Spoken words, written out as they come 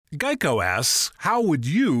Geico asks, how would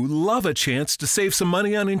you love a chance to save some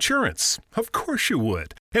money on insurance? Of course you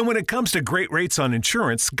would. And when it comes to great rates on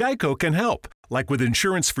insurance, Geico can help. Like with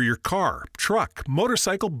insurance for your car, truck,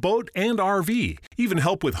 motorcycle, boat, and RV. Even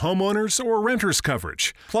help with homeowners or renters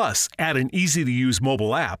coverage. Plus, add an easy-to-use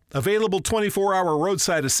mobile app, available 24-hour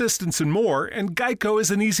roadside assistance and more, and Geico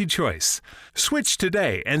is an easy choice. Switch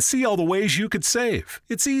today and see all the ways you could save.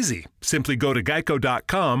 It's easy. Simply go to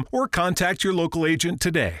geico.com or contact your local agent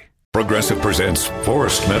today. Progressive presents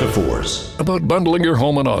Forced Metaphors about bundling your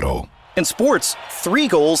home and auto. In sports, 3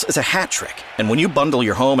 goals is a hat trick. And when you bundle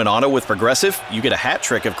your home and auto with Progressive, you get a hat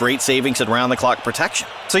trick of great savings and round-the-clock protection.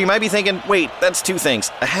 So you might be thinking, wait, that's 2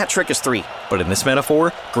 things. A hat trick is 3. But in this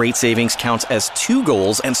metaphor, great savings counts as 2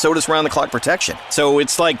 goals, and so does round-the-clock protection. So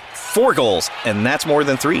it's like 4 goals, and that's more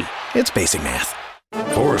than 3. It's basic math.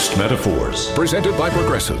 Forced Metaphors, presented by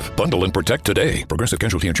Progressive. Bundle and protect today. Progressive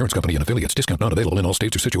Casualty Insurance Company and affiliates. Discount not available in all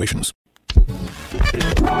states or situations.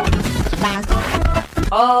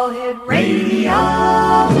 All Hit Radio.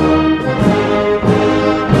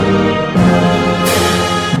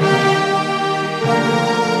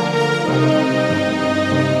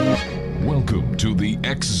 Welcome to the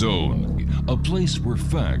X Zone, a place where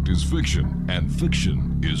fact is fiction and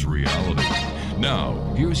fiction is reality. Now,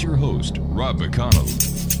 here's your host, Rob McConnell.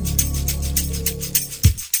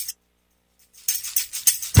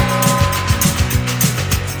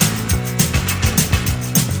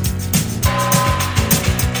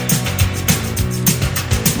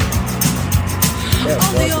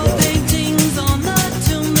 All the old paintings on the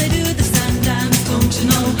tomb, they do the sand dance, don't you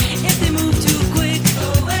know? If they move too quick,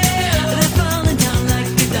 they're falling down like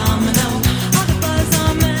a domino. All the buzz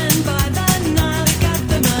are men by the Nile, got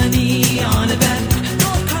the money on a bet.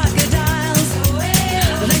 Gold crocodiles,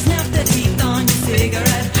 they snap their teeth on your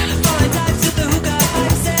cigarette. Foreign types with the hookah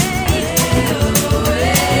pipe say,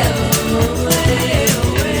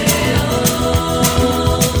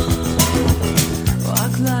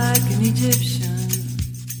 walk like an Egyptian.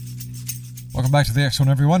 Welcome back to the X Zone,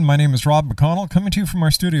 everyone. My name is Rob McConnell, coming to you from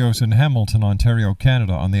our studios in Hamilton, Ontario,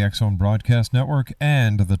 Canada, on the X Zone Broadcast Network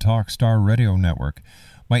and the Talkstar Radio Network.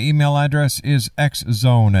 My email address is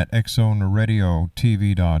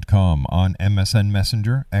xzone@xzoneradiotv.com, on MSN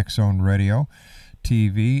Messenger,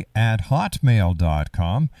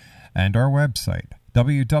 xzoneradiotv@hotmail.com, and our website,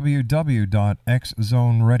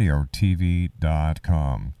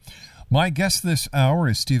 www.xzoneradiotv.com. My guest this hour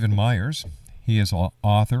is Stephen Myers. He is an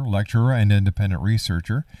author, lecturer, and independent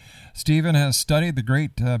researcher. Stephen has studied the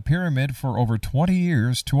Great Pyramid for over 20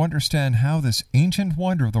 years to understand how this ancient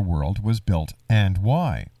wonder of the world was built and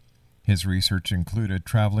why. His research included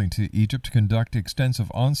traveling to Egypt to conduct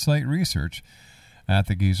extensive on-site research at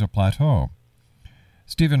the Giza Plateau.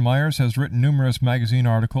 Stephen Myers has written numerous magazine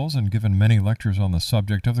articles and given many lectures on the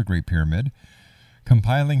subject of the Great Pyramid,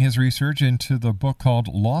 compiling his research into the book called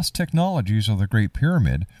Lost Technologies of the Great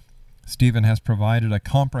Pyramid. Stephen has provided a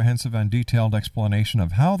comprehensive and detailed explanation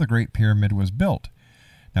of how the Great Pyramid was built.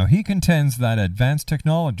 Now, he contends that advanced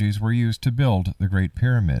technologies were used to build the Great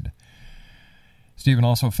Pyramid. Stephen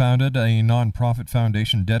also founded a non-profit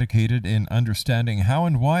foundation dedicated in understanding how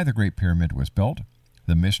and why the Great Pyramid was built.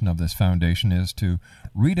 The mission of this foundation is to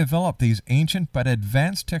redevelop these ancient but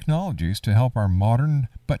advanced technologies to help our modern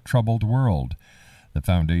but troubled world. The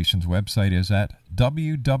foundation's website is at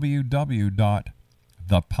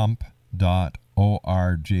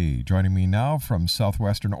www.thepump.org. Joining me now from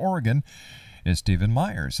southwestern Oregon is Stephen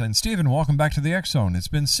Myers. And Stephen, welcome back to the X Zone. It's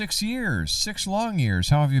been 6 years, 6 long years.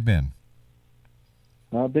 How have you been?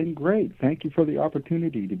 I've been great. Thank you for the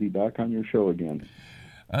opportunity to be back on your show again.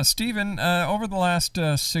 Stephen, over the last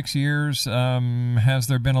 6 years, has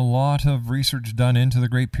there been a lot of research done into the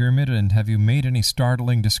Great Pyramid, and have you made any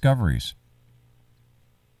startling discoveries?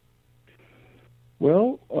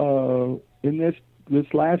 Well, in this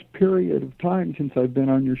last period of time since I've been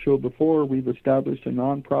on your show before, we've established a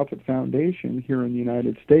nonprofit foundation here in the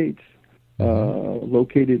United States,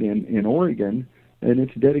 located in Oregon, and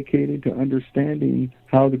it's dedicated to understanding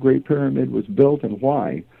how the Great Pyramid was built and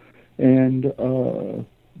why. And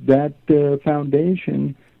that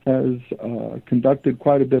foundation has conducted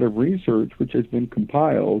quite a bit of research, which has been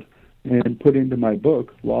compiled and put into my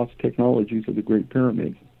book, Lost Technologies of the Great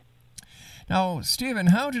Pyramid. Now, Stephen,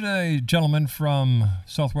 how did a gentleman from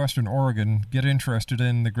southwestern Oregon get interested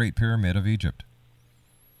in the Great Pyramid of Egypt?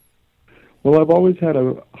 Well, I've always had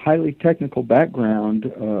a highly technical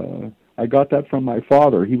background. I got that from my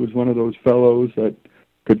father. He was one of those fellows that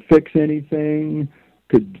could fix anything,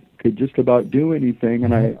 could just about do anything,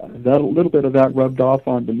 and that a little bit of that rubbed off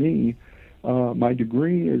onto me. My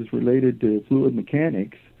degree is related to fluid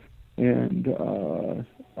mechanics, and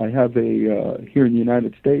I have here in the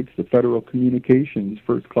United States, the Federal Communications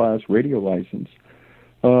First Class Radio License.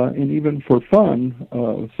 And even for fun,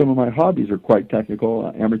 some of my hobbies are quite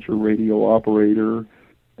technical, amateur radio operator,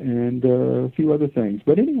 and a few other things.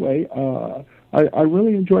 But anyway, I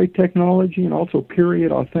really enjoy technology, and also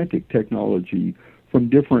period authentic technology from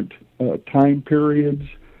different time periods,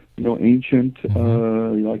 ancient,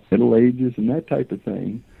 like Middle Ages and that type of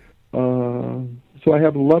thing. So I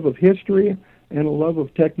have a love of history and a love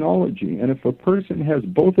of technology. And if a person has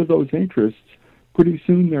both of those interests, pretty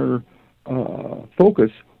soon their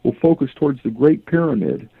focus will focus towards the Great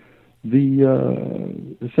Pyramid,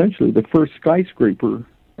 essentially the first skyscraper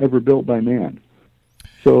ever built by man.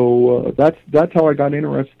 So that's how I got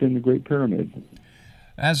interested in the Great Pyramid.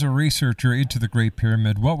 As a researcher into the Great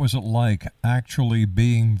Pyramid, what was it like actually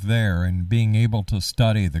being there and being able to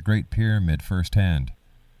study the Great Pyramid firsthand?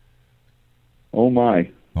 Oh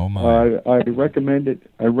my! Oh my! I recommend it.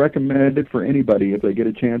 I recommend it for anybody if they get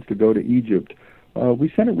a chance to go to Egypt.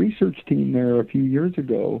 We sent a research team there a few years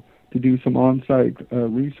ago to do some on-site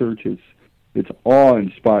research. It's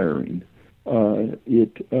awe-inspiring.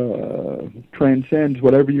 It transcends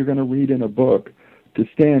whatever you're going to read in a book. To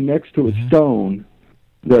stand next to a stone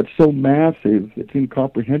that's so massive, it's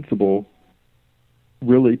incomprehensible,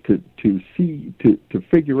 really, to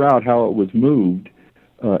figure out how it was moved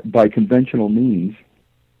by conventional means,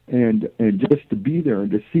 and just to be there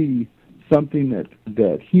and to see something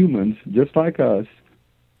that humans, just like us,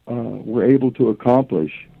 were able to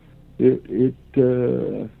accomplish. It's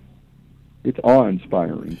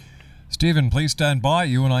awe-inspiring. Stephen, please stand by.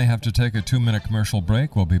 You and I have to take a 2-minute commercial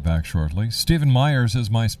break. We'll be back shortly. Stephen Myers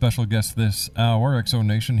is my special guest this hour. X-Zone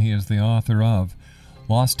Nation, he is the author of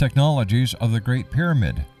Lost Technologies of the Great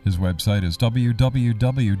Pyramid. His website is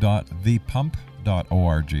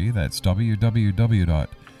www.thepump.org. That's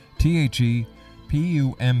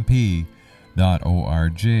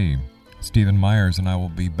www.thepump.org. Stephen Myers and I will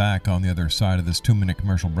be back on the other side of this 2-minute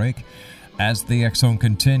commercial break as the X-Zone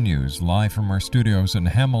continues, live from our studios in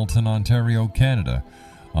Hamilton, Ontario, Canada,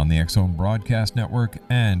 on the X-Zone Broadcast Network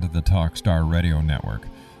and the Talkstar Radio Network.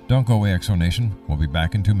 Don't go away, X-Zone Nation. We'll be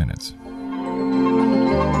back in 2 minutes.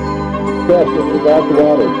 Yes, it's about the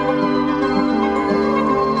water.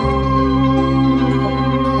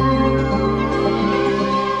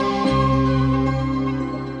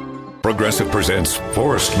 Progressive presents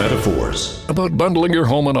Forced Metaphors about bundling your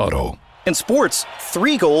home and auto. In sports,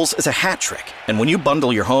 3 goals is a hat trick. And when you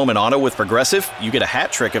bundle your home and auto with Progressive, you get a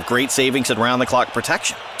hat trick of great savings and round-the-clock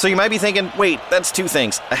protection. So you might be thinking, wait, that's 2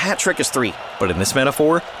 things. A hat trick is 3. But in this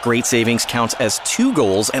metaphor, great savings counts as 2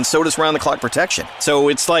 goals, and so does round-the-clock protection. So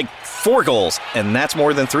it's like 4 goals, and that's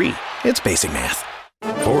more than 3. It's basic math.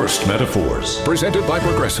 Forced Metaphors, presented by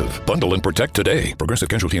Progressive. Bundle and protect today. Progressive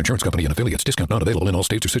Casualty Insurance Company and affiliates. Discount not available in all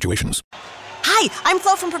states or situations. Hi, I'm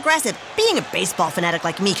Flo from Progressive. Being a baseball fanatic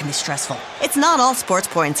like me can be stressful. It's not all sports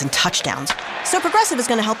points and touchdowns. So Progressive is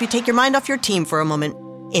going to help you take your mind off your team for a moment.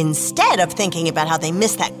 Instead of thinking about how they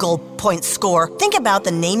missed that goal point score, think about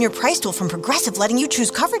the Name Your Price tool from Progressive, letting you choose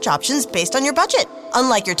coverage options based on your budget,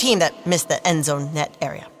 unlike your team that missed the end zone net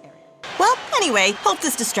area. Well, anyway, hope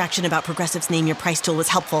this distraction about Progressive's Name Your Price tool was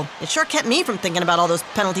helpful. It sure kept me from thinking about all those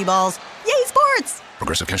penalty balls. Yay, sports!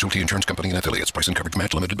 Progressive Casualty Insurance Company and affiliates. Price and coverage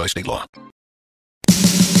match limited by state law.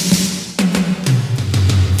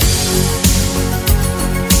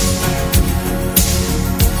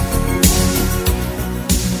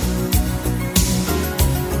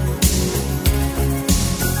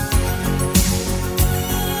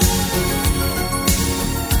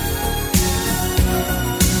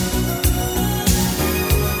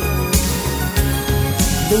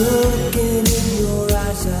 Looking in your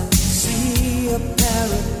eyes, I see a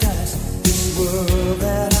paradise. This world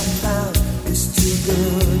that I found is too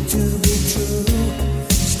good to be true.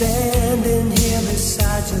 Standing here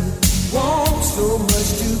beside you, want so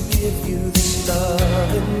much to give you this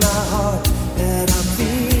love in my heart that I'm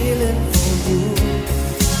feeling for you.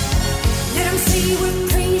 Let them say we're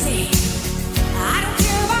crazy. I don't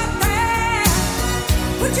care about that.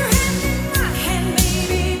 Put your hand in my hand,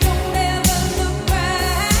 baby. Don't ever look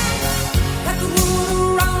back. Let the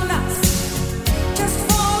world around us just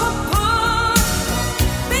fall apart.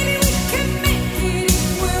 Baby, we can make it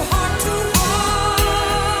if we're heart to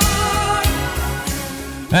heart.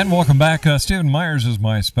 And welcome back. Stephen Myers is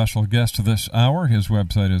my special guest this hour. His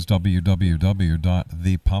website is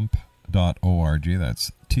www.thepump.org.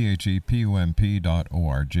 That's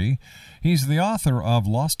thepump.org. He's the author of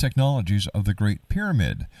Lost Technologies of the Great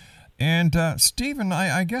Pyramid. And Stephen,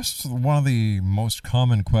 I guess one of the most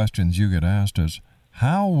common questions you get asked is,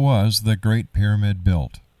 how was the Great Pyramid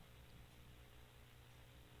built?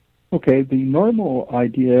 Okay, the normal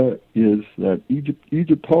idea is that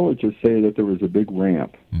Egyptologists say that there was a big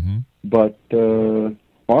ramp, but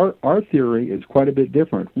our theory is quite a bit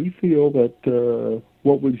different. We feel that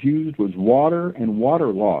what was used was water and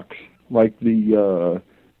water locks, like the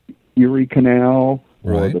Erie Canal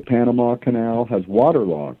or the Panama Canal has water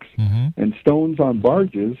locks, and stones on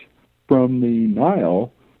barges from the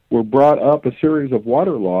Nile were brought up a series of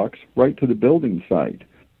water locks right to the building site.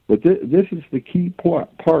 But this is the key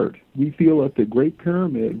part. We feel that the Great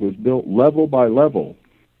Pyramid was built level by level.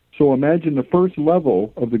 So imagine the first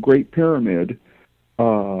level of the Great Pyramid,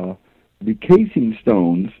 the casing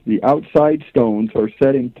stones, the outside stones are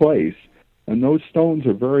set in place, and those stones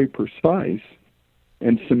are very precise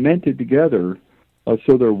and cemented together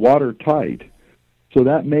so they're watertight. So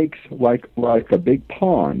that makes like a big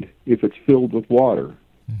pond if it's filled with water.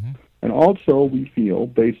 And also we feel,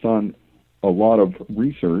 based on a lot of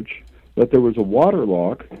research, that there was a water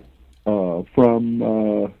lock from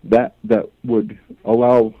that would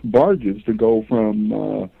allow barges to go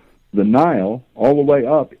from the Nile all the way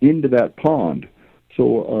up into that pond.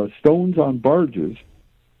 So stones on barges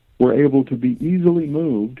were able to be easily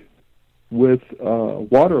moved with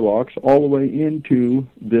water locks all the way into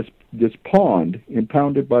this pond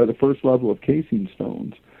impounded by the first level of casing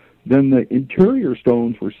stones. Then the interior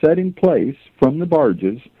stones were set in place from the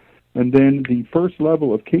barges, and then the first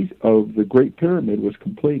level of the Great Pyramid was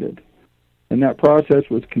completed. And that process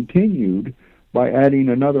was continued by adding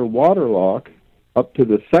another water lock up to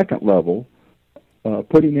the second level,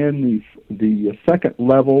 putting in the second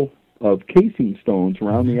level of casing stones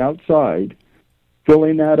around the outside,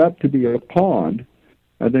 filling that up to be a pond,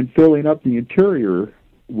 and then filling up the interior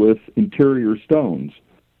with interior stones.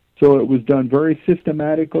 So it was done very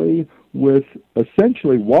systematically with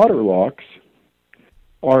essentially water locks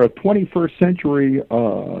are a 21st century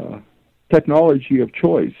technology of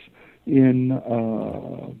choice. In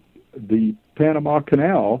the Panama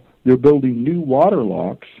Canal, they're building new water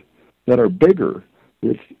locks that are bigger.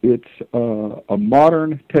 It's a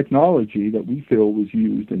modern technology that we feel was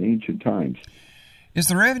used in ancient times. Is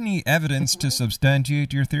there any evidence to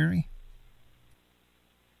substantiate your theory?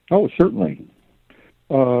 Oh, certainly.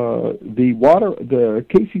 The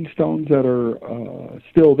casing stones that are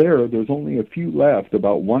still there, there's only a few left,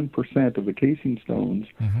 about 1% of the casing stones.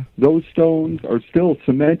 Those stones are still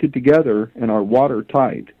cemented together and are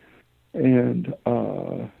watertight. And,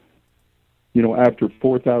 after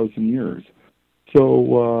 4,000 years.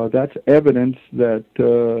 So that's evidence that,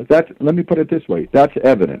 let me put it this way, that's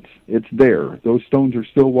evidence. It's there. Those stones are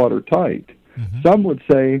still watertight. Some would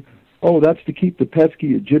say, oh, that's to keep the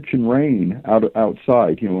pesky Egyptian rain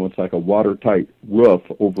outside. It's like a watertight roof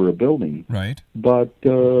over a building. Right. But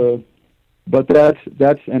that's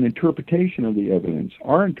an interpretation of the evidence.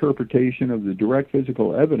 Our interpretation of the direct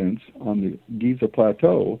physical evidence on the Giza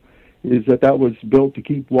Plateau is that was built to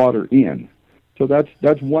keep water in. So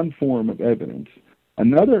that's one form of evidence.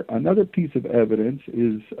 Another piece of evidence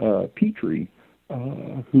is Petrie,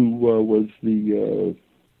 who was the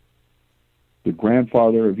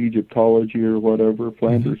grandfather of Egyptology or whatever,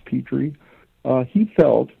 Flanders Petrie. He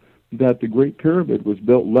felt that the Great Pyramid was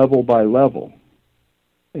built level by level,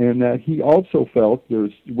 and that he also felt,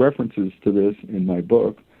 there's references to this in my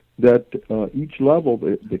book, that each level,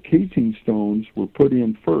 the casing stones were put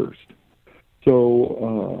in first.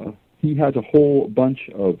 So he has a whole bunch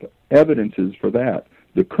of evidences for that.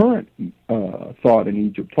 The current thought in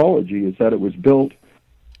Egyptology is that it was built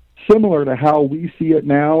similar to how we see it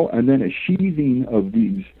now, and then a sheathing of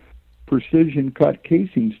these precision-cut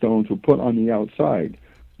casing stones were put on the outside.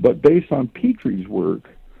 But based on Petrie's work,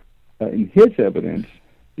 and his evidence,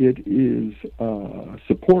 it is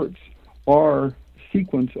supports our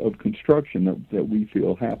sequence of construction that we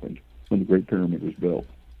feel happened when the Great Pyramid was built.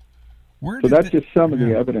 So that's just some of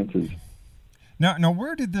the evidences. Now,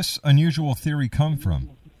 where did this unusual theory come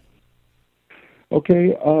from?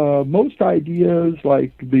 Okay, most ideas,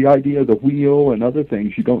 like the idea of the wheel and other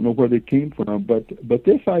things, you don't know where they came from, but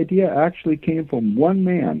this idea actually came from one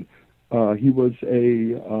man. He was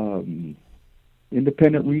a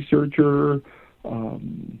independent researcher, a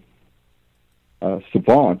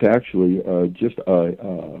savant, actually, just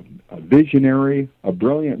a visionary, a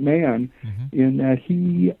brilliant man, in that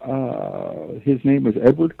his name was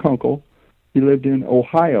Edward Kunkel. He lived in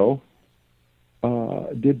Ohio,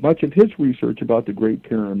 did much of his research about the Great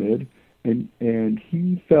Pyramid, and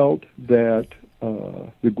he felt that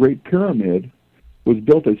the Great Pyramid was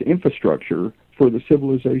built as infrastructure for the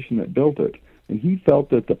civilization that built it. And he felt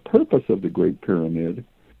that the purpose of the Great Pyramid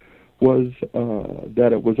was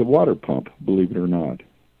that it was a water pump, believe it or not.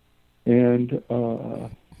 And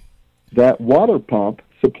that water pump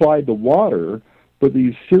supplied the water for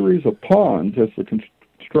these series of ponds as the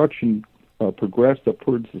construction progressed up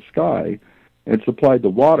towards the sky, and supplied the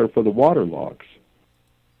water for the water locks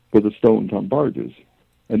for the stones on barges.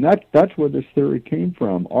 And that's where this theory came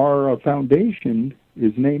from. Our foundation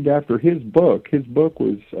is named after his book. His book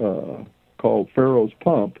was called Pharaoh's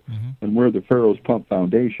Pump, and we're the Pharaoh's Pump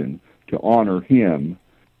Foundation to honor him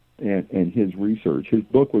and his research. His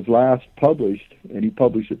book was last published, and he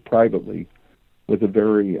published it privately with a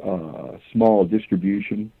very small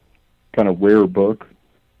distribution, kind of rare book.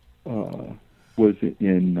 Was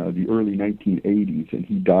in the early 1980s, and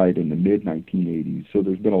he died in the mid-1980s. So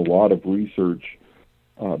there's been a lot of research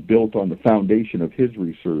built on the foundation of his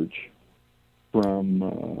research from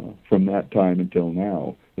that time until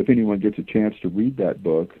now. If anyone gets a chance to read that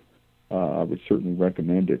book, I would certainly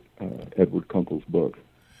recommend it, Edward Kunkel's book.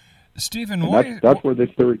 Stephen, that's where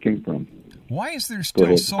this theory came from. Why is there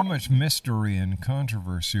still so much mystery and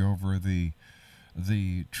controversy over the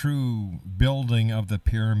true building of the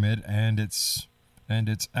pyramid and its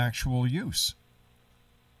actual use?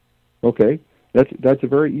 Okay, that's a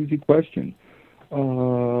very easy question.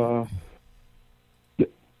 The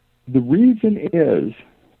reason is,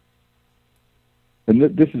 and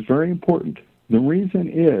this is very important, the reason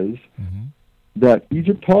is that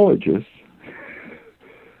Egyptologists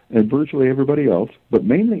and virtually everybody else, but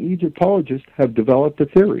mainly Egyptologists, have developed a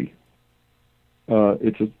theory.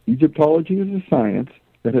 Egyptology is a science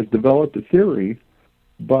that has developed a theory,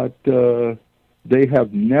 but they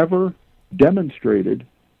have never demonstrated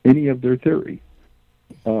any of their theory.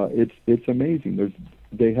 It's amazing.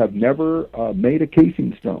 They have never made a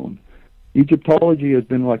casing stone. Egyptology has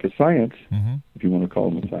been like a science, if you want to call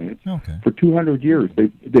them a science, for 200 years.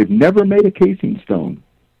 They've never made a casing stone.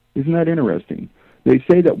 Isn't that interesting? They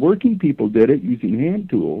say that working people did it using hand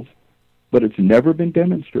tools, but it's never been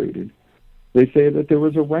demonstrated. They say that there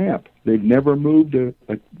was a ramp. They've never moved a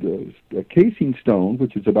casing stone,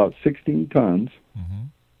 which is about 16 tons.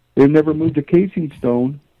 They've never moved a casing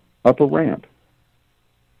stone up a ramp.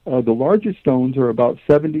 The largest stones are about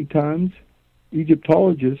 70 tons.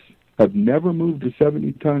 Egyptologists have never moved a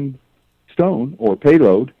 70-ton stone or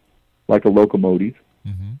payload, like a locomotive.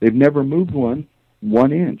 They've never moved one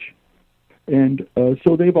 1 inch. And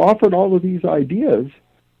so they've offered all of these ideas,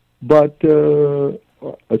 but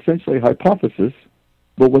essentially hypothesis,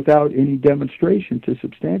 but without any demonstration to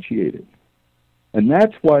substantiate it. And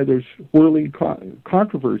that's why there's whirling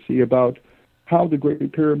controversy about how the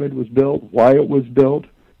Great Pyramid was built, why it was built.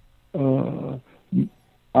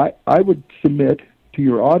 I would submit to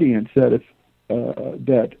your audience that if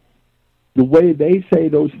that the way they say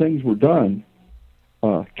those things were done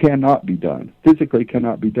cannot be done, physically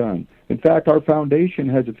cannot be done. In fact, our foundation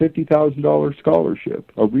has a $50,000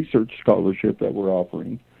 scholarship, a research scholarship that we're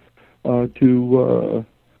offering to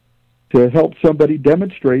help somebody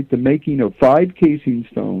demonstrate the making of 5 casing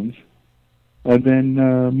stones and then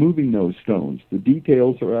moving those stones. The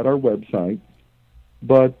details are at our website.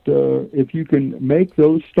 But if you can make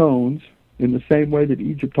those stones in the same way that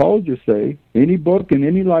Egyptologists say, any book in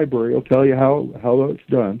any library will tell you how it's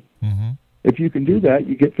done. If you can do that,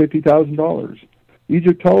 you get $50,000.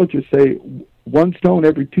 Egyptologists say 1 stone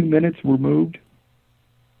every 2 minutes were moved.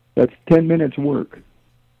 That's 10 minutes work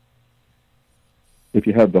if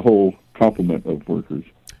you have the whole complement of workers.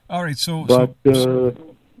 All right, so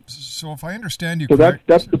if I understand you correctly... So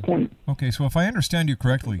that's the point. Okay, so if I understand you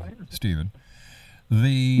correctly, Stephen,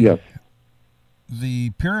 the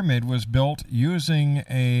pyramid was built using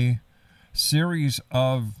a series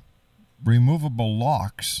of removable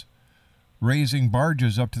locks, raising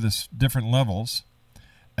barges up to the different levels,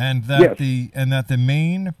 and that the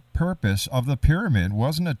main purpose of the pyramid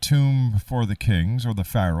wasn't a tomb for the kings or the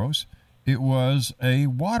pharaohs; it was a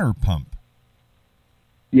water pump.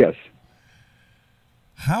 Yes.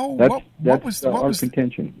 What was our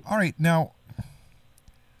contention? All right, now,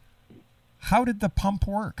 how did the pump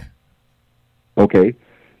work? Okay,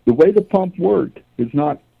 the way the pump worked is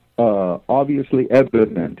not obviously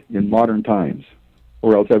evident in modern times,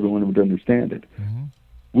 or else everyone would understand it.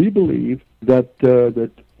 We believe that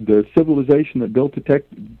the civilization that built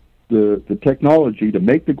the technology to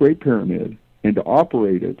make the Great Pyramid and to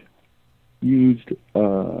operate it used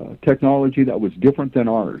technology that was different than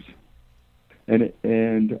ours, and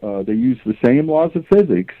they used the same laws of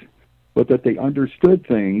physics, but that they understood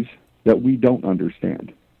things that we don't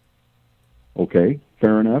understand. Okay,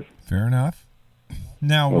 fair enough. Fair enough.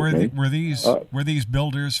 Now, were these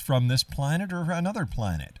builders from this planet or another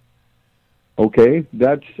planet? Okay,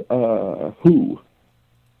 that's who.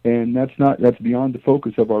 and that's beyond the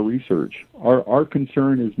focus of our research. Our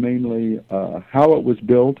concern is mainly how it was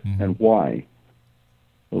built and why.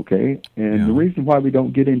 Okay, and the reason why we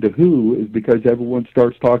don't get into who is because everyone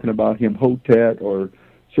starts talking about Imhotep or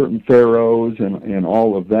certain pharaohs and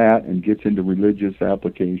all of that, and gets into religious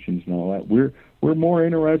applications and all that. We're more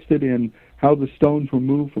interested in how the stones were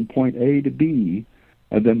moved from point A to B,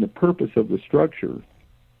 and then the purpose of the structure.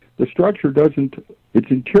 The structure its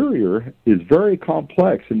interior is very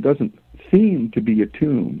complex and doesn't seem to be a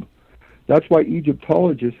tomb. That's why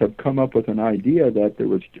Egyptologists have come up with an idea that there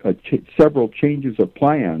was several changes of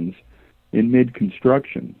plans in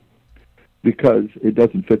mid-construction, because it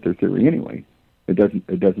doesn't fit their theory anyway. It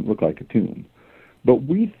doesn't look like a tomb. But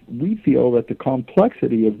we feel that the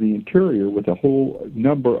complexity of the interior with a whole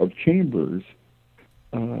number of chambers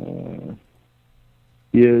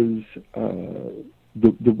is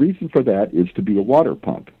the reason for that is to be a water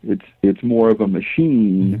pump. It's more of a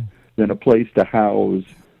machine than a place to house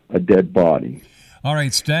a dead body. All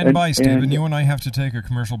right, stand by, Stephen. You and I have to take a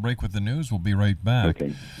commercial break with the news. We'll be right back.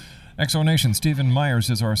 Okay. Exonation, Stephen Myers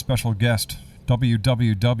is our special guest.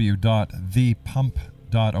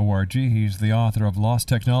 www.thepump.org. He's the author of Lost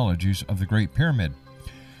Technologies of the Great Pyramid.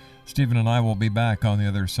 Stephen and I will be back on the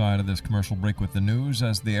other side of this commercial break with the news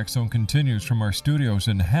as the X Zone continues from our studios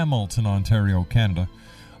in Hamilton, Ontario, Canada,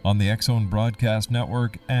 on the X Zone Broadcast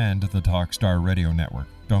Network and the Talkstar Radio Network.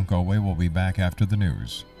 Don't go away. We'll be back after the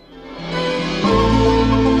news.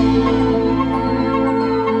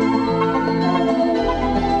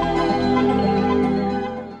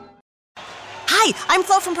 Hi, I'm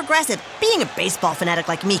Flo from Progressive. Being a baseball fanatic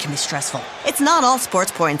like me can be stressful. It's not all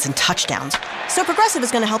sports points and touchdowns. So Progressive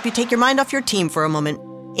is going to help you take your mind off your team for a moment.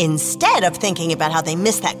 Instead of thinking about how they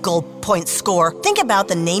missed that goal point score, think about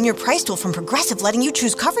the Name Your Price tool from Progressive, letting you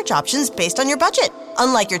choose coverage options based on your budget,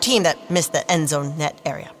 unlike your team that missed the end zone net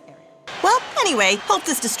area. Well, anyway, hope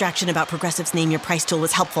this distraction about Progressive's Name Your Price tool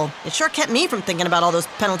was helpful. It sure kept me from thinking about all those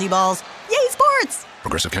penalty balls. Yay, sports!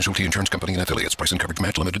 Progressive Casualty Insurance Company and Affiliates. Price and coverage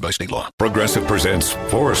match limited by state law. Progressive presents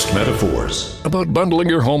Forced Metaphors about bundling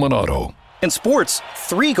your home and auto. In sports,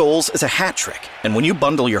 3 goals is a hat trick. And when you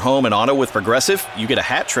bundle your home and auto with Progressive, you get a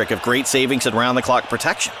hat trick of great savings and round-the-clock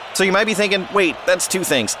protection. So you might be thinking, wait, that's 2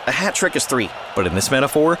 things. A hat trick is 3. But in this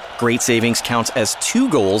metaphor, great savings counts as 2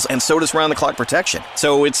 goals, and so does round-the-clock protection.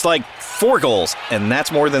 So it's like 4 goals, and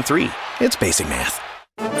that's more than 3. It's basic math.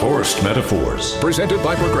 Forced Metaphors, presented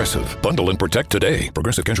by Progressive. Bundle and protect today.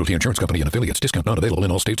 Progressive Casualty Insurance Company and Affiliates. Discount not available in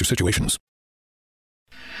all states or situations.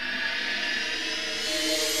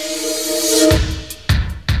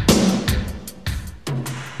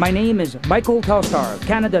 My name is Michael Telstar,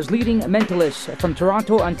 Canada's leading mentalist from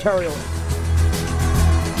Toronto, Ontario.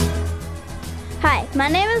 Hi, my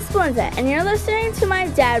name is Splenda, and you're listening to my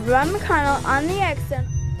dad, Rob McConnell, on the X Zone.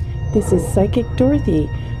 This is Psychic Dorothy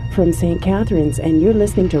from St. Catharines, and you're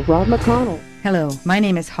listening to Rob McConnell. Hello, my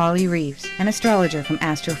name is Holly Reeves, an astrologer from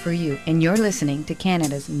Astro For You, and you're listening to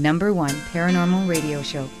Canada's #1 paranormal radio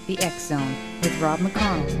show, The X Zone, with Rob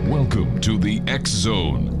McConnell. Welcome to The X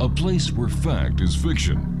Zone, a place where fact is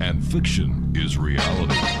fiction and fiction is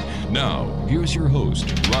reality. Now, here's your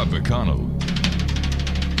host, Rob McConnell.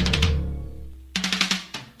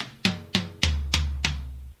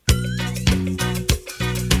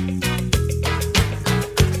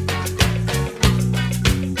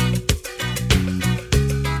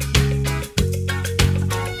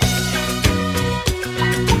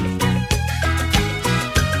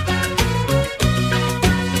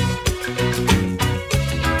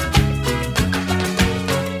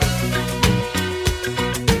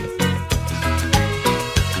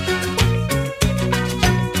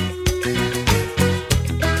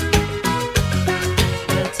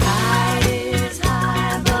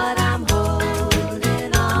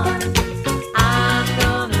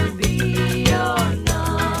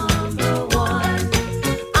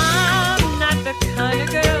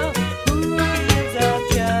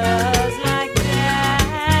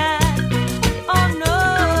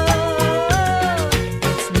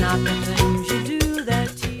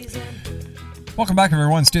 Welcome back,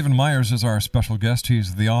 everyone. Stephen Myers is our special guest.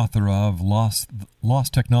 He's the author of Lost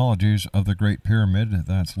Technologies of the Great Pyramid.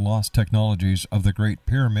 That's Lost Technologies of the Great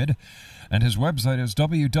Pyramid. And his website is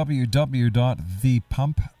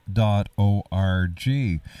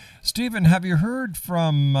www.thepump.org. Stephen, have you heard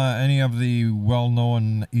from any of the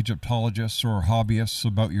well-known Egyptologists or hobbyists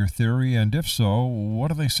about your theory? And if so, what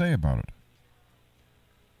do they say about it?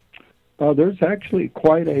 There's actually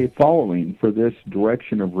quite a following for this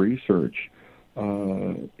direction of research.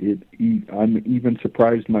 I'm even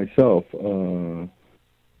surprised myself.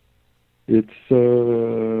 it's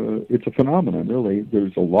a phenomenon, really.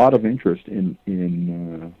 There's a lot of interest in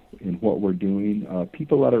what we're doing.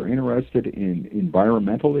 People that are interested in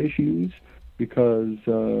environmental issues, because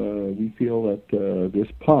we feel that this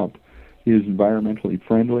pump is environmentally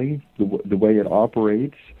friendly, the way it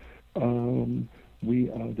operates.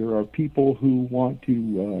 There are people who want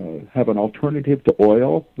to have an alternative to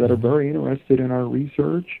oil that are very interested in our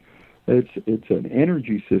research. It's an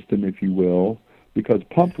energy system, if you will, because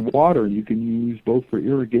pumped water you can use both for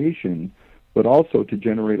irrigation but also to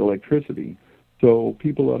generate electricity. So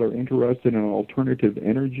people that are interested in alternative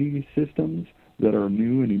energy systems that are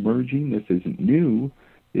new and emerging, this isn't new.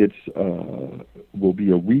 It's will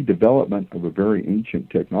be a redevelopment of a very ancient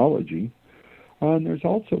technology. And there's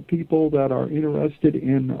also people that are interested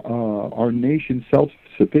in our nation's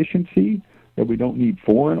self-sufficiency, that we don't need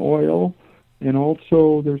foreign oil. And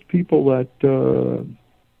also there's people that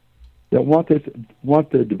want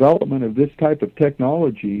the development of this type of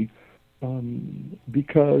technology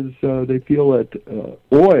because they feel that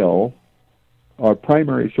oil, our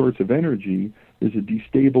primary source of energy, is a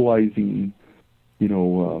destabilizing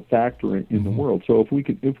factor in the world. So if we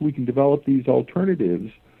can develop these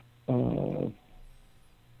alternatives,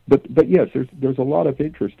 but yes, there's a lot of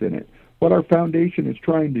interest in it. What our foundation is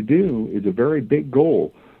trying to do is a very big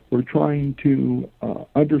goal. We're trying to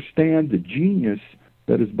understand the genius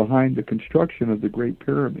that is behind the construction of the Great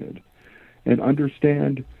Pyramid, and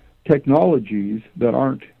understand technologies that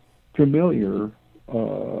aren't familiar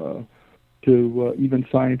to even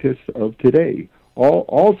scientists of today.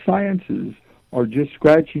 All sciences are just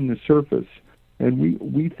scratching the surface, and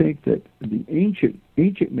we think that the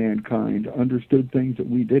ancient mankind understood things that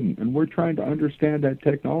we didn't, and we're trying to understand that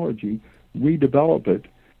technology, redevelop it,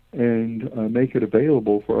 and make it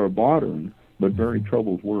available for a modern but very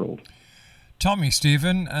troubled world. Tell me,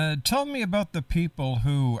 Stephen, tell me about the people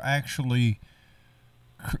who actually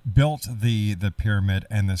built the pyramid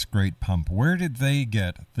and this great pump. Where did they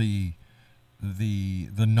get the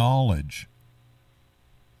knowledge?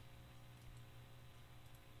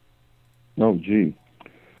 Oh, gee.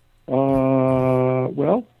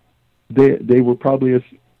 Well, they were probably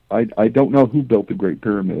I don't know who built the Great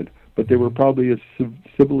Pyramid, but they were probably a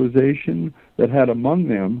civilization that had among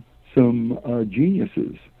them some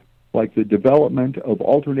geniuses, like the development of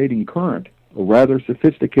alternating current, a rather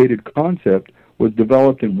sophisticated concept, was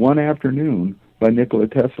developed in one afternoon by Nikola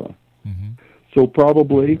Tesla. So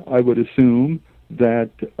probably I would assume that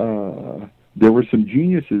there were some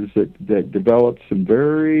geniuses that developed some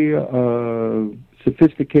very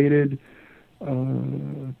sophisticated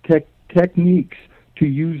techniques to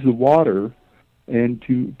use the water and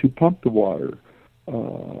to pump the water.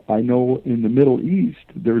 I know in the Middle East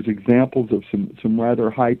there's examples of some rather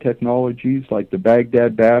high technologies, like the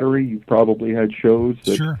Baghdad battery. You've probably had shows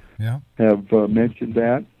that have mentioned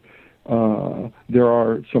that. There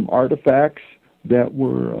are some artifacts that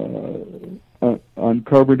were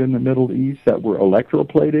uncovered in the Middle East that were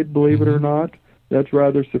electroplated, believe it or not. That's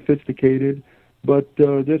rather sophisticated. But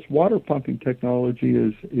this water pumping technology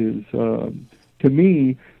is to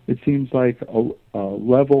me, it seems like a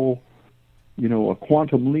level, a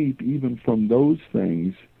quantum leap even from those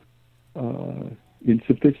things in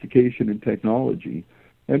sophistication and technology.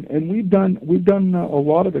 And we've done a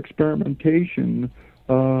lot of experimentation.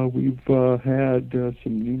 We've had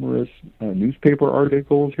some numerous newspaper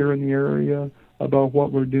articles here in the area about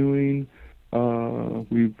what we're doing.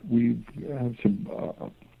 We've had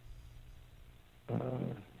some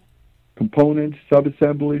components,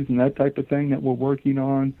 sub-assemblies, and that type of thing that we're working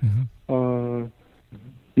on.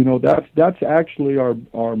 That's actually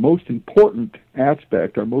our most important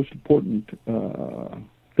aspect, our most important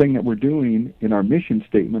thing that we're doing in our mission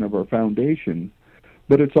statement of our foundation.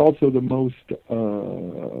 But it's also the most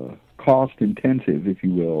cost-intensive, if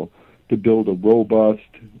you will, to build a robust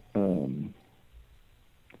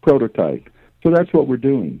prototype. So that's what we're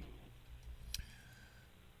doing.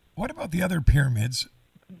 What about the other pyramids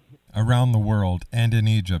around the world and in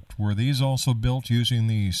Egypt? Were these also built using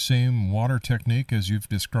the same water technique as you've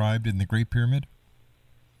described in the Great Pyramid?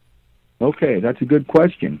 Okay, that's a good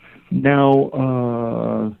question.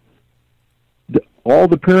 Now, all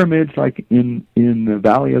the pyramids, like in the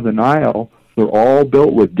Valley of the Nile, they're all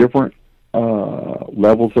built with different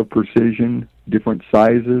levels of precision, different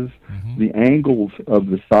sizes. The angles of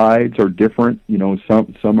the sides are different.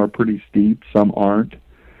 Some are pretty steep, some aren't.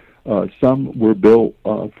 Some were built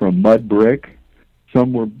from mud brick.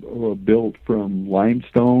 Some were built from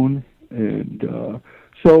limestone, and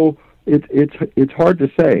so it's hard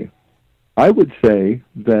to say. I would say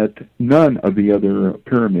that none of the other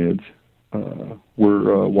pyramids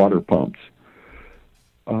were water pumps.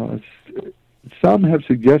 Some have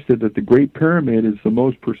suggested that the Great Pyramid is the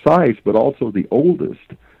most precise, but also the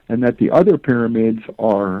oldest, and that the other pyramids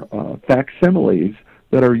are facsimiles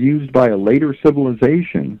that are used by a later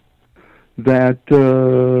civilization that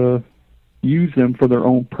use them for their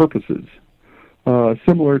own purposes.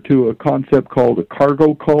 Similar to a concept called a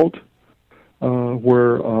cargo cult,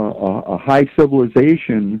 where a high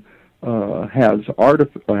civilization has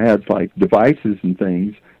like devices and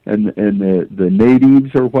things, and the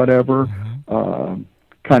natives or whatever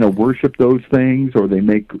kind of worship those things, or they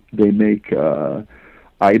make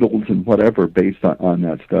idols and whatever based on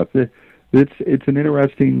that stuff. It's an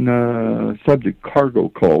interesting subject, cargo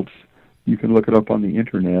cults. You can look it up on the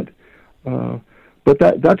internet. But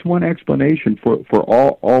that's one explanation for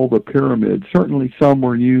all the pyramids. Certainly some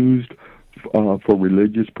were used for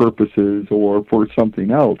religious purposes or for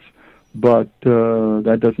something else, but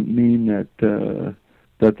that doesn't mean that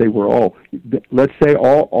they were all. Let's say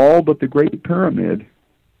all but the Great Pyramid.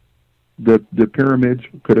 The pyramids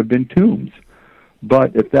could have been tombs.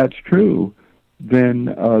 But if that's true, then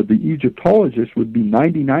the Egyptologists would be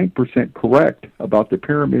 99% correct about the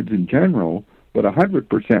pyramids in general, but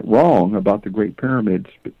 100% wrong about the Great Pyramids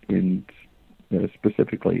in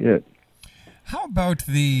specifically it. How about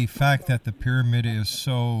the fact that the pyramid is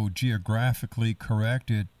so geographically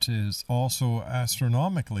correct, it is also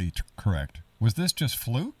astronomically correct? Was this just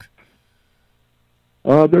fluke?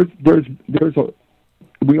 All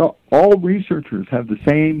researchers have the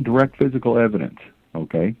same direct physical evidence,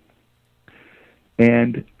 okay?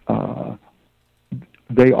 And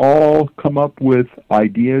they all come up with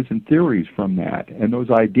ideas and theories from that, and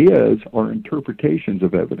those ideas are interpretations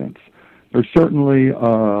of evidence. There's certainly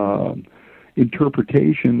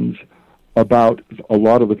interpretations about a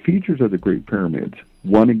lot of the features of the Great Pyramids.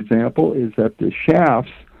 One example is that the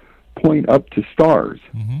shafts point up to stars.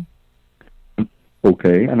 Mm-hmm.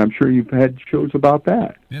 Okay, and I'm sure you've had shows about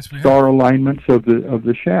that. Yes, we have. Star alignments of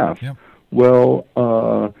the shafts. Yep. Well,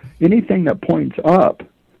 anything that points up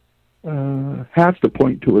has to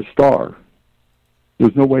point to a star.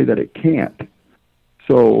 There's no way that it can't.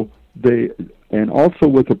 So and also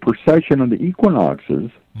with the precession of the equinoxes,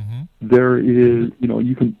 there is,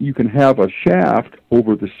 you can have a shaft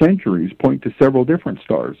over the centuries point to several different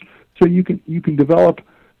stars. So you can develop,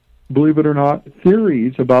 believe it or not,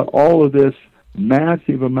 theories about all of this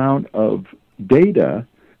massive amount of data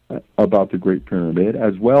about the Great Pyramid,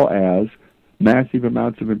 as well as massive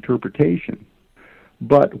amounts of interpretation.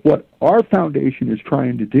 But what our foundation is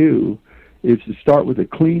trying to do is to start with a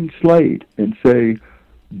clean slate and say,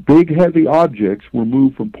 big, heavy objects were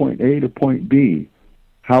moved from point A to point B.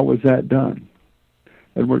 How was that done?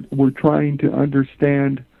 And we're trying to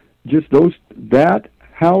understand just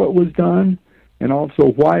how it was done, and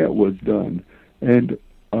also why it was done. And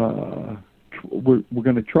we're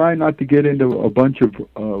going to try not to get into a bunch of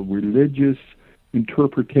religious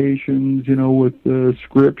interpretations, with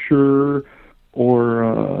scripture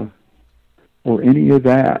or any of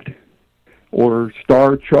that, or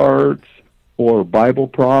star charts, or Bible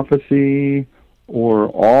prophecy, or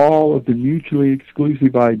all of the mutually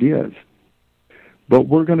exclusive ideas. But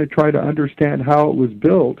we're going to try to understand how it was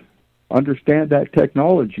built, understand that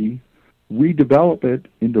technology, redevelop it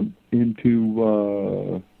into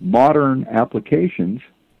modern applications,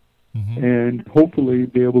 and hopefully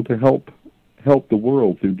be able to help the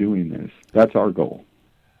world through doing this. That's our goal.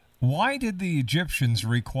 Why did the Egyptians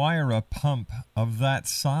require a pump of that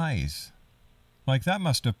size? Like, that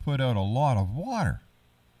must have put out a lot of water.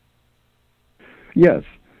 Yes.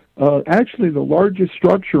 Actually, the largest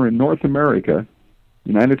structure in North America,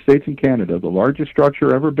 United States and Canada, the largest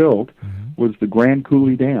structure ever built was the Grand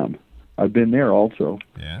Coulee Dam. I've been there also.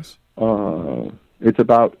 Yes. It's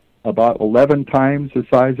about 11 times the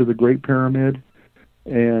size of the Great Pyramid,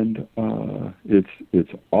 and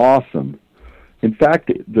it's awesome. In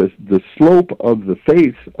fact, the slope of the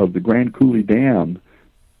face of the Grand Coulee Dam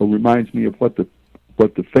reminds me of what the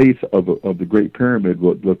face of the Great Pyramid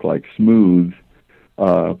would look like, smooth.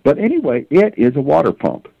 But anyway, it is a water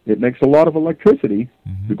pump. It makes a lot of electricity,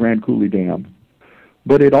 the Grand Coulee Dam,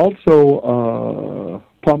 but it also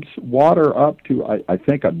pumps water up to I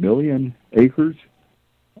think 1 million acres.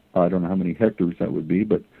 I don't know how many hectares that would be,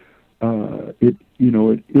 but it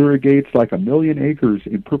irrigates like 1 million acres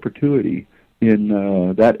in perpetuity in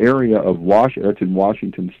that area of that's in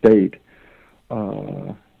Washington State,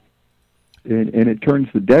 and it turns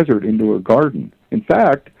the desert into a garden. In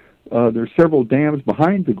fact, there's several dams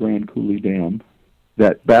behind the Grand Coulee Dam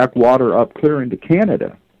that back water up clear into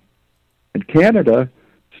Canada, and Canada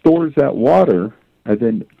stores that water and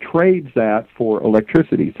then trades that for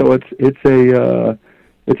electricity. So it's a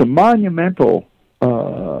monumental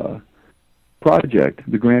project,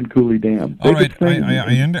 the Grand Coulee Dam. All right,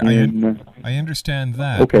 I understand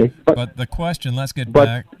that. Okay, but the question,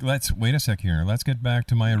 wait a sec here. Let's get back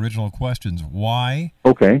to my original questions. Why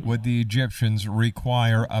would the Egyptians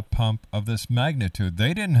require a pump of this magnitude?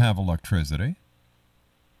 They didn't have electricity.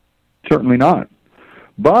 Certainly not.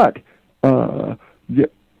 But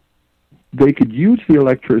they could use the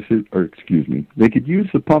electricity, they could use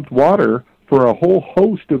the pumped water for a whole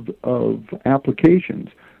host of applications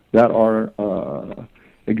that are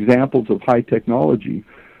examples of high technology.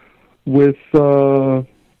 With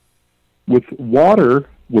water,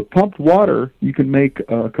 with pumped water, you can make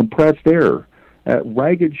compressed air. At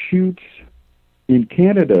Ragged Chutes in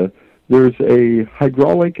Canada, there's a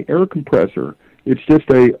hydraulic air compressor. It's just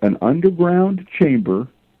an underground chamber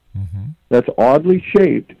that's oddly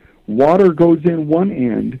shaped. Water goes in one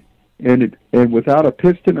end, and without a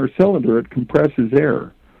piston or cylinder, it compresses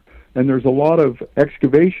air. And there's a lot of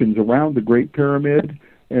excavations around the Great Pyramid,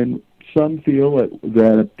 and some feel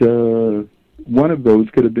that one of those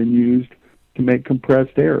could have been used to make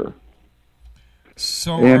compressed air. Is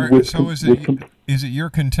it your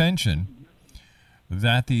contention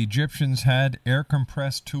that the Egyptians had air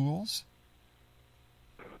compressed tools?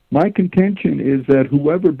 My contention is that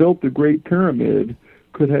whoever built the Great Pyramid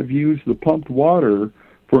could have used the pumped water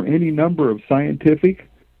for any number of scientific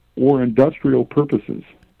or industrial purposes.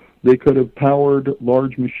 They could have powered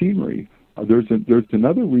large machinery. There's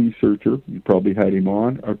another researcher, you probably had him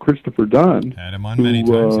on, Christopher Dunn, had him on many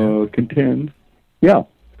times, contends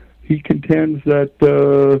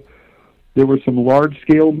that there was some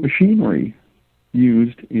large-scale machinery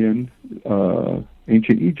used in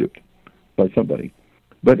ancient Egypt by somebody.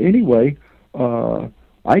 But anyway,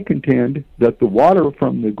 I contend that the water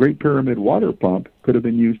from the Great Pyramid water pump could have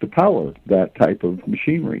been used to power that type of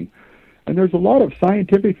machinery. And there's a lot of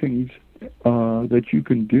scientific things that you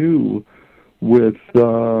can do with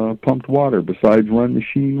pumped water besides run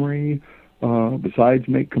machinery, besides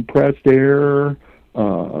make compressed air,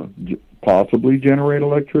 possibly generate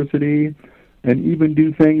electricity, and even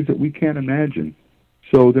do things that we can't imagine.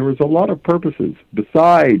 So there was a lot of purposes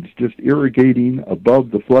besides just irrigating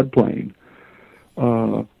above the floodplain.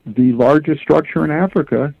 The largest structure in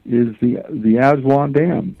Africa is the Aswan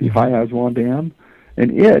Dam, the High Aswan Dam,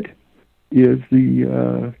 and it is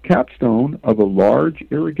the capstone of a large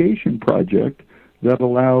irrigation project that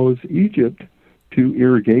allows Egypt to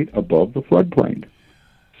irrigate above the floodplain.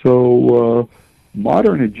 So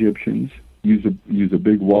modern Egyptians use a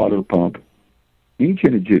big water pump.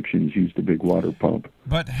 Ancient Egyptians used a big water pump.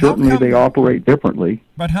 But certainly they operate differently.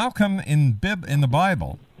 But how come in the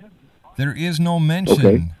Bible there is no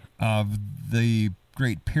mention of the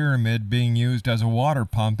Great Pyramid being used as a water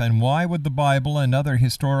pump, and why would the Bible and other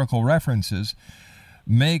historical references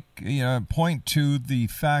point to the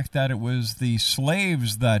fact that it was the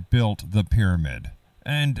slaves that built the pyramid?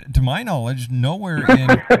 And to my knowledge, nowhere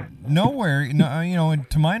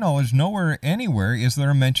anywhere is there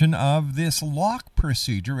a mention of this lock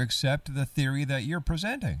procedure except the theory that you're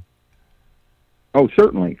presenting. Oh,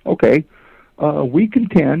 certainly. Okay. We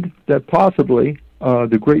contend that possibly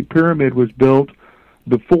the Great Pyramid was built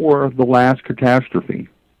before the last catastrophe,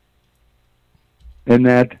 and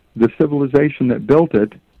that the civilization that built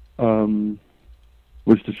it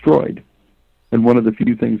was destroyed. And one of the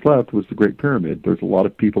few things left was the Great Pyramid. There's a lot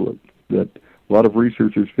of people a lot of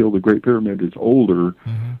researchers feel the Great Pyramid is older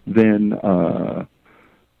than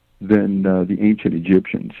the ancient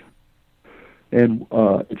Egyptians. And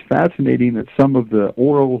it's fascinating that some of the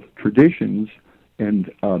oral traditions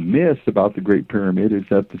and myths about the Great Pyramid is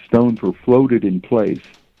that the stones were floated in place,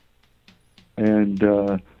 and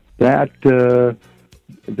that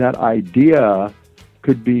idea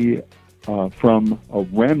could be from a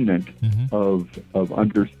remnant of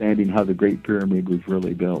understanding how the Great Pyramid was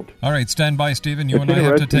really built. All right, stand by, Stephen. You and I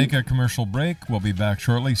have to take a commercial break. We'll be back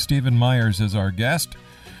shortly. Stephen Myers is our guest.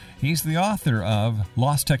 He's the author of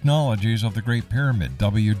Lost Technologies of the Great Pyramid.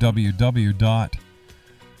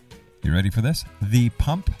 You ready for this?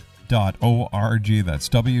 thepump.org. That's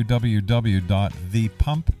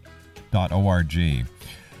www.thepump.org.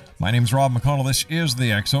 My name's Rob McConnell. This is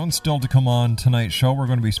the X Zone. Still to come on tonight's show, we're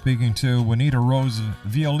going to be speaking to Juanita Rose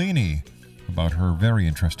Violini about her very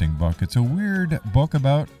interesting book. It's a weird book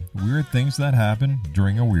about weird things that happen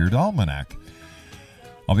during a weird almanac.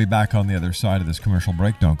 I'll be back on the other side of this commercial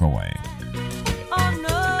break. Don't go away.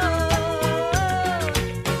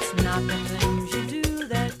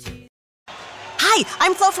 Hi,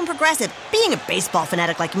 I'm Flo from Progressive. Being a baseball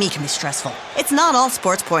fanatic like me can be stressful. It's not all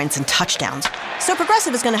sports points and touchdowns. So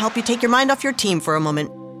Progressive is going to help you take your mind off your team for a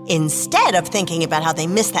moment. Instead of thinking about how they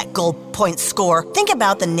missed that goal point score, think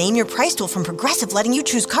about the Name Your Price tool from Progressive, letting you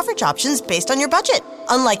choose coverage options based on your budget,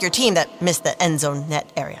 unlike your team that missed the end zone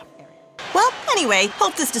net area. Well, anyway,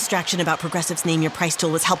 hope this distraction about Progressive's Name Your Price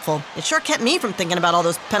tool was helpful. It sure kept me from thinking about all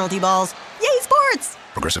those penalty balls. Yay, sports!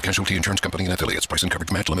 Progressive Casualty Insurance Company and Affiliates. Price and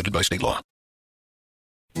coverage match limited by state law.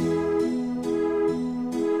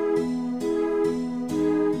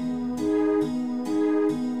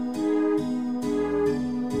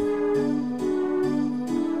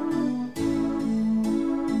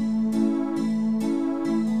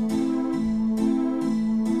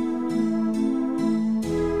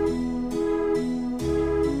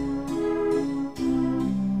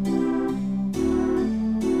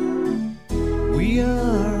 We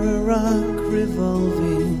are a rock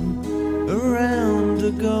revolving around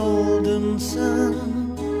a golden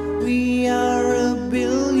sun. We are a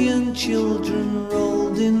billion children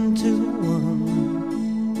rolled into one.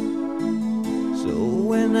 So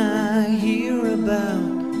when I hear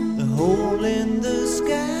about the hole in the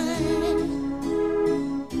sky,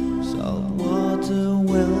 salt water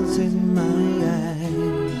wells in my eyes.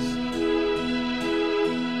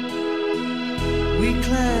 We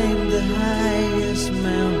climb the highest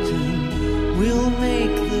mountain, we'll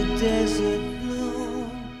make the desert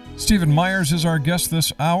bloom. Stephen Myers is our guest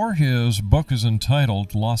this hour. His book is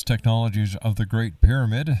entitled Lost Technologies of the Great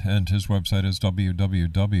Pyramid, and his website is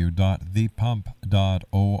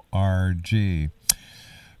www.thepump.org.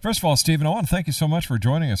 First of all, Stephen, I want to thank you so much for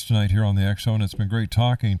joining us tonight here on the X Zone. It's been great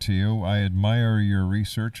talking to you. I admire your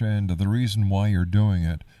research and the reason why you're doing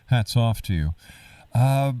it. Hats off to you.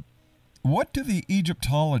 What do the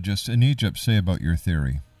Egyptologists in Egypt say about your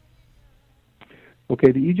theory?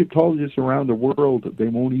 Okay, the Egyptologists around the world, they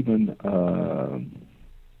won't even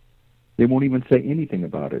say anything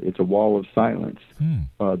about it. It's a wall of silence.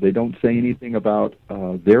 They don't say anything about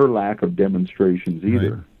their lack of demonstrations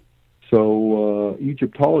either. Right. So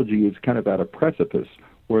Egyptology is kind of at a precipice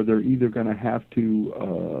where they're either going to have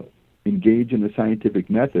to engage in the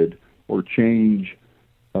scientific method or change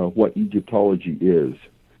what Egyptology is.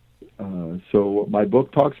 So my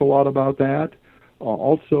book talks a lot about that.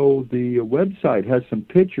 Also, the website has some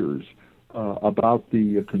pictures about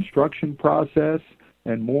the construction process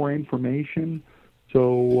and more information.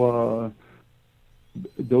 So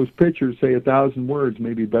those pictures say 1,000 words,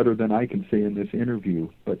 maybe better than I can say in this interview.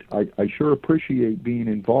 But I sure appreciate being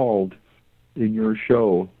involved in your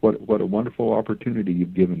show. What a wonderful opportunity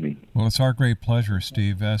you've given me. Well, it's our great pleasure,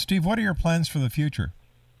 Steve. Steve, what are your plans for the future?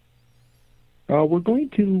 We're going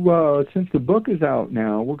to, since the book is out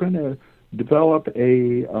now, we're going to develop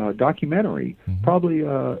a documentary, probably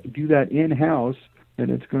do that in-house, and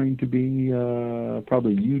it's going to be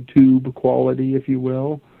probably YouTube quality, if you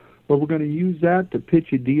will. But we're going to use that to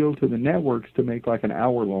pitch a deal to the networks to make like an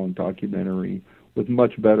hour-long documentary with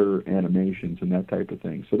much better animations and that type of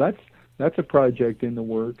thing. So that's a project in the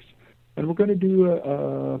works. And we're going to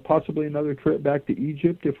do possibly another trip back to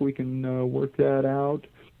Egypt if we can work that out.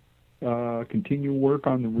 Continue work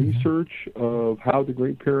on the research of how the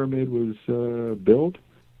Great Pyramid was built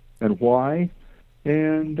and why,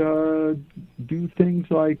 and do things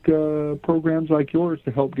like programs like yours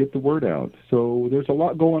to help get the word out. So there's a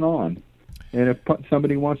lot going on. And if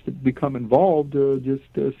somebody wants to become involved, just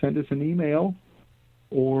send us an email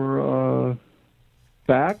or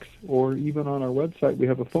fax, or even on our website we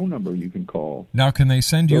have a phone number you can call. Now, can they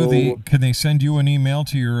send you Can they send you an email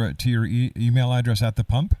to your email address at the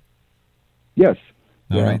pump? Yes.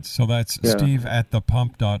 All right. So that's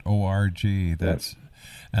steve@thepump.org. That's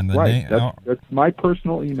and the right. name. That's my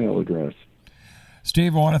personal email address.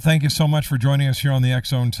 Steve, I want to thank you so much for joining us here on the X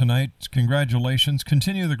Zone tonight. Congratulations.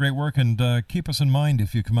 Continue the great work, and keep us in mind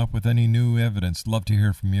if you come up with any new evidence. Love to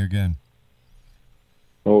hear from you again.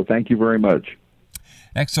 Oh, thank you very much.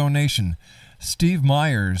 X Zone Nation, Steve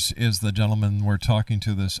Myers is the gentleman we're talking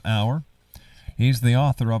to this hour. He's the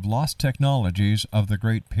author of Lost Technologies of the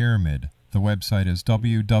Great Pyramid. The website is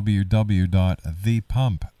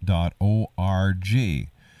www.thepump.org.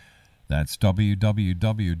 That's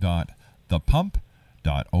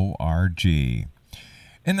www.thepump.org.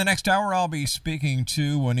 In the next hour, I'll be speaking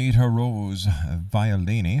to Anita Rose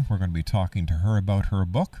Violini. We're going to be talking to her about her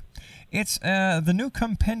book. It's the new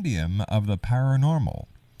compendium of the paranormal.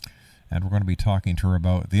 And we're going to be talking to her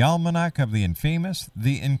about the Almanac of the Infamous,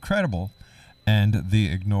 the Incredible, and the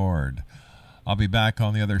Ignored. I'll be back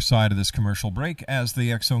on the other side of this commercial break as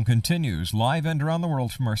the X Zone continues, live and around the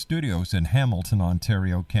world from our studios in Hamilton,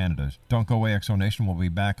 Ontario, Canada. Don't go away, X Zone Nation. We'll be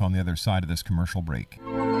back on the other side of this commercial break.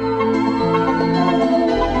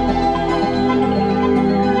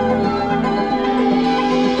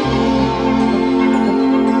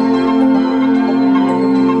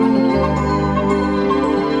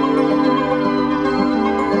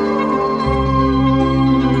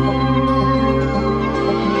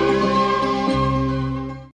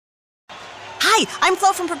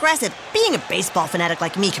 Progressive, being a baseball fanatic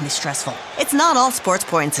like me can be stressful. It's not all sports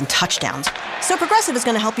points and touchdowns. So Progressive is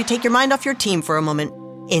going to help you take your mind off your team for a moment.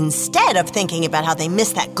 Instead of thinking about how they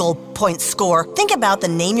missed that goal point score, think about the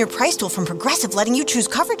Name Your Price tool from Progressive, letting you choose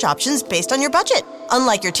coverage options based on your budget,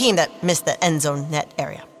 unlike your team that missed the end zone net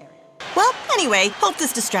area. Well, anyway, hope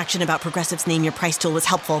this distraction about Progressive's Name Your Price tool was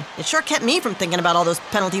helpful. It sure kept me from thinking about all those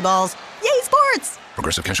penalty balls. Yay, sports!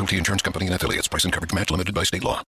 Progressive Casualty Insurance Company and Affiliates. Price and coverage match limited by state law.